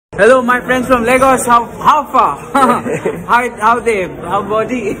Hello, my friends from Lagos. How far? how they? How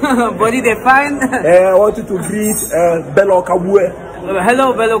body? Body they fine? I want you to greet Bello Okabue.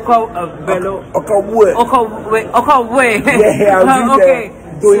 Hello, Bello Okabue. Okabue. Yeah, okay.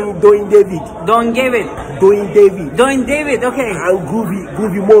 Doing David. Doing David. Okay. And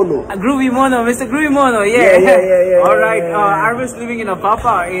Groovy Mono. Groovy Mono, Mr. Groovy Mono. Yeah. All right. I was living in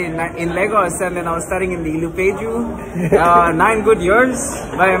Apapa in Lagos, and then I was studying in the Ilupeju. 9 good years.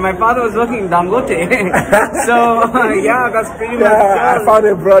 My father was working in Dangote. So yeah, that's pretty much. I found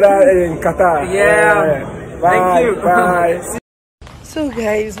a brother in Qatar. Yeah. Thank you. Bye. So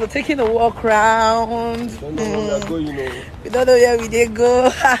guys, we're taking a walk around. Don't know where we are going, you know. We don't know where we did go.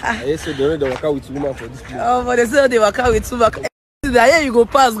 I said they already work out with woman for this place. Oh, but they said they work out with woman. Here you go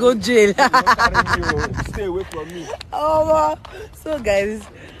pass, go jail. Stay away from me. Oh, so guys,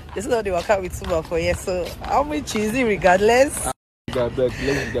 they said they work out with woman for here. So how much Chizzy regardless?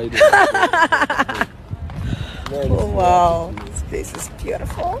 Oh wow, this place is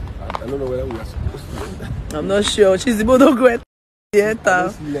beautiful. I don't know whether we are supposed to. I'm not sure. Chizzy, but don't go. Yeah,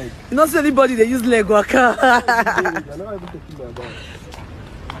 you not see anybody they use leg waka. I don't even take my bag.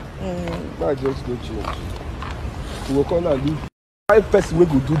 I just go church. We will come and do 5 person we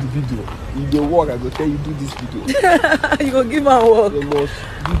go do the video. If they work, I go tell you do this video. You go give my work. You must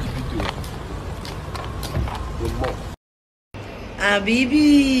do the video. You must.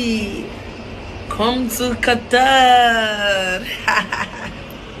 Habibi, come to Qatar.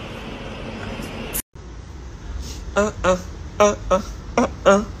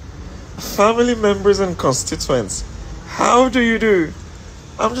 Family members and constituents, how do you do?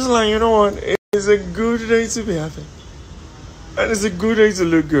 I'm just like, you know what, it's a good day to be happy, and it's a good day to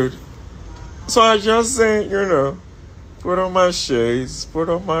look good. So I just say, you know, put on my shades, put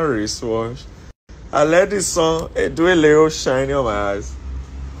on my wristwatch, I let the sun do a little shiny on my eyes,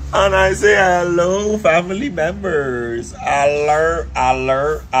 and I say hello family members. Alert.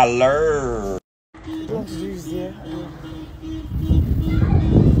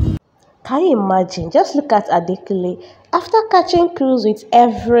 Can you imagine? Just look at Adekule. After catching cruise with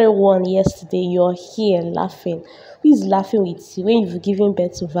everyone yesterday, you're here laughing. Who is laughing with you when you've given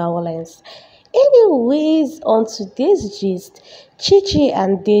birth to violence? Anyways, on today's gist, Chichi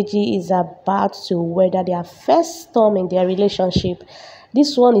and Deji is about to weather their first storm in their relationship.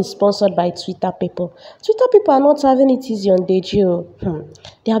 This one is sponsored by Twitter people. Twitter people are not having it easy on Deji.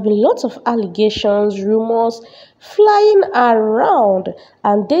 There have been lots of allegations, rumors flying around,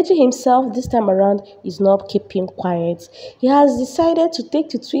 and Deji himself this time around is not keeping quiet. He has decided to take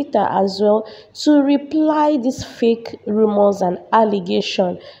to Twitter as well to reply these fake rumors and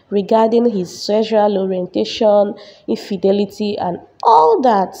allegations regarding his sexual orientation, infidelity, and all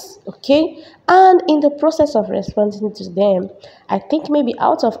that. Okay, and in the process of responding to them, I think maybe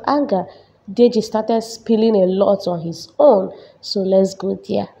out of anger, Deji started spilling a lot on his own. So let's go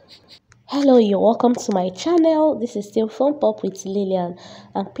there. Hello, you're welcome to my channel. This is still Fun Pop with Lillian,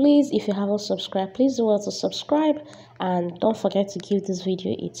 and please, if you haven't subscribed, please do well to subscribe, and don't forget to give this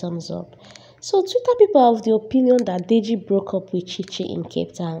video a thumbs up. So Twitter people are of the opinion that Deji broke up with Chichi in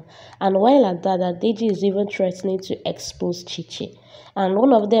Cape Town, and while at that Deji is even threatening to expose Chichi. And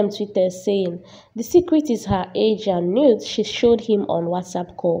one of them tweeted saying the secret is her age and nudes she showed him on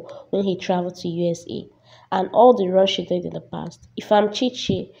WhatsApp call when he traveled to USA, and all the runs she did in the past. If I'm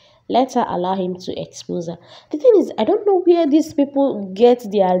Chichi, let her allow him to expose her. The thing is, I don't know where these people get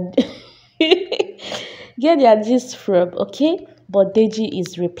their gist from, okay? But Deji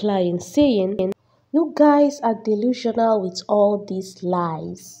is replying, saying, "You guys are delusional with all these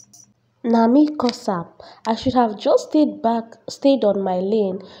lies. Nami Kosap, I should have just stayed on my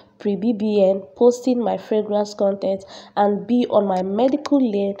lane pre-BBN, posting my fragrance content, and be on my medical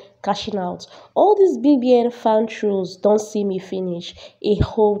lane cashing out. All these BBN fan trolls don't see me finish. A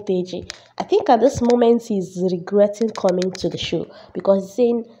whole Deji." I think at this moment he's regretting coming to the show, because he's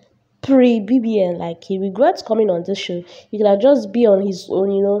saying pre-BBN, like he regrets coming on this show. He could have just be on his own,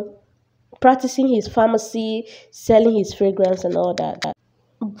 you know, practicing his pharmacy, selling his fragrance and all that.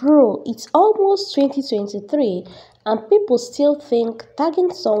 Bro, it's almost 2023 and people still think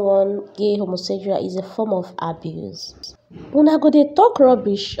tagging someone gay, homosexual is a form of abuse. Una go dey talk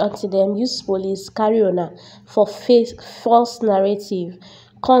rubbish until dem use police carry una for false narrative.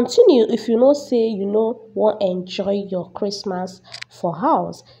 Continue if you know say you no wan enjoy your Christmas for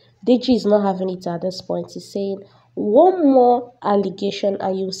house. Deji is not having it at this point. He's saying one more allegation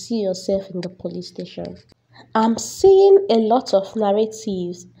and you'll see yourself in the police station. I'm seeing a lot of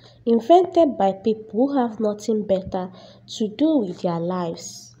narratives invented by people who have nothing better to do with their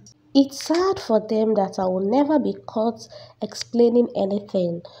lives. It's sad for them that I will never be caught explaining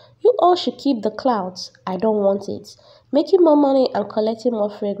anything. You all should keep the clouds. I don't want it. Making more money and collecting more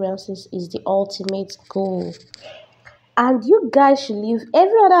fragrances is the ultimate goal. And you guys should leave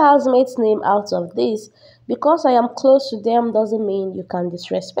every other housemate's name out of this. Because I am close to them doesn't mean you can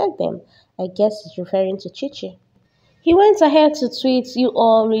disrespect them. I guess he's referring to Chichi. He went ahead to tweet, "You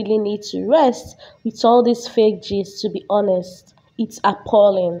all really need to rest with all these fake G's, to be honest. It's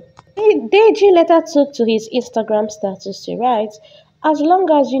appalling." Deji later took to his Instagram status to write, "As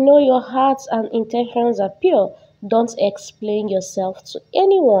long as you know your heart and intentions are pure, don't explain yourself to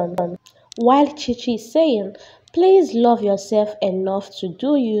anyone." While Chichi is saying, "Please love yourself enough to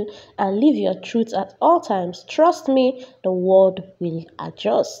do you and live your truth at all times. Trust me, the world will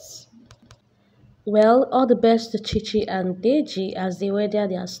adjust." Well, all the best to Chichi and Deji as they weather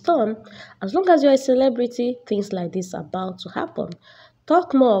their storm. As long as you're a celebrity, things like this are bound to happen.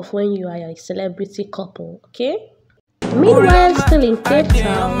 Talk more of when you are a celebrity couple, okay? Meanwhile, still in Cape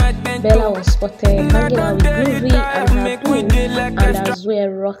Town, Bella was spotted hanging out with Groovy and her boo, and as well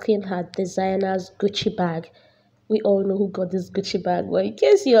rocking her designer's Gucci bag. We all know who got this Gucci bag, but in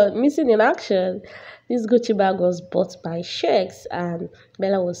case you're missing in action, this Gucci bag was bought by Sheggz, and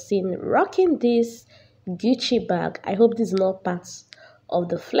Bella was seen rocking this Gucci bag. I hope this is not part of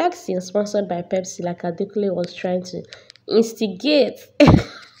the flexing sponsored by Pepsi, like Adekule was trying to instigate.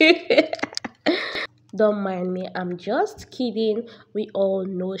 Don't mind me, I'm just kidding. We all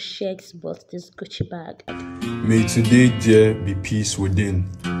know Sheggz bought this Gucci bag. May today, dear, be peace within.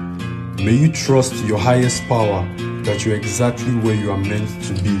 May you trust your highest power that you're exactly where you are meant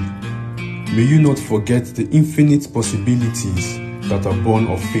to be. May you not forget the infinite possibilities that are born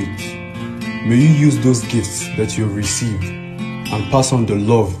of faith. May you use those gifts that you have received and pass on the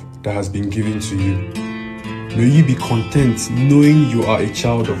love that has been given to you. May you be content knowing you are a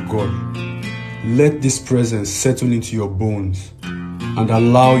child of God. Let this presence settle into your bones and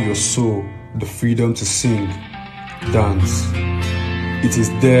allow your soul the freedom to sing, dance. It is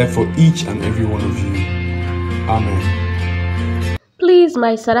there for each and every one of you. Amen. Please,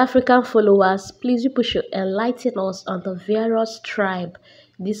 my South African followers, please you should enlighten us on the various tribe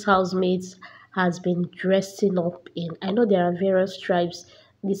this housemate has been dressing up in. I know there are various tribes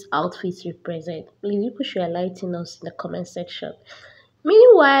these outfits represent. Please you should enlighten us in the comment section.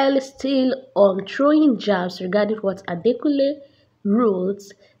 Meanwhile, still on throwing jabs regarding what Adekule wrote,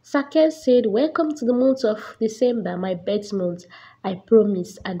 Sake said, "Welcome to the month of December, my birth month. I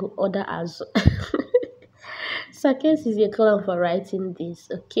promise I go order as." Sake is a column for writing this,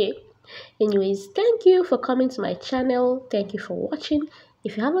 okay? Anyways, thank you for coming to my channel. Thank you for watching.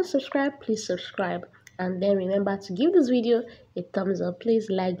 If you haven't subscribed, please subscribe. And then remember to give this video a thumbs up. Please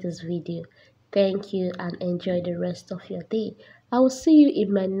like this video. Thank you and enjoy the rest of your day. I will see you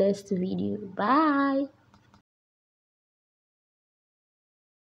in my next video. Bye.